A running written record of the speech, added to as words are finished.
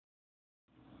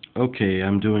Okay,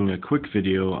 I'm doing a quick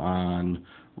video on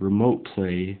remote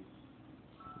play.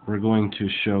 We're going to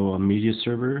show a media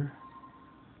server,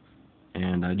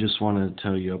 and I just want to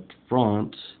tell you up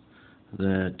front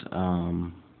that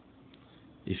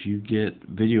if you get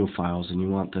video files and you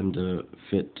want them to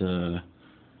fit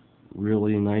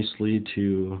really nicely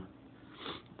to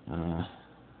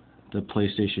the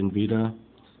PlayStation Vita,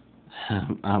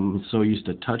 I'm so used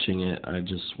to touching it, I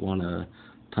just want to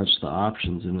touch the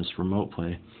options in this remote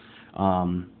play.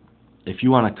 If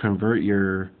you want to convert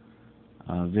your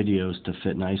videos to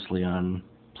fit nicely on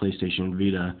PlayStation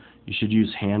Vita, you should use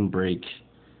Handbrake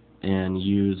and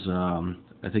use,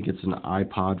 I think it's an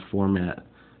iPod format.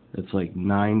 It's like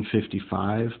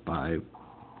 955 by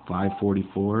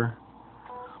 544.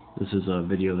 This is a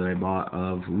video that I bought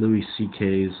of Louis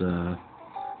C.K.'s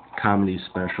comedy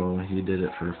special. He did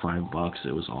it for $5.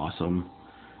 It was awesome.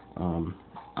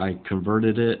 I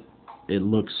converted it. It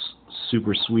looks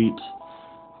super sweet.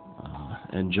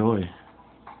 Enjoy.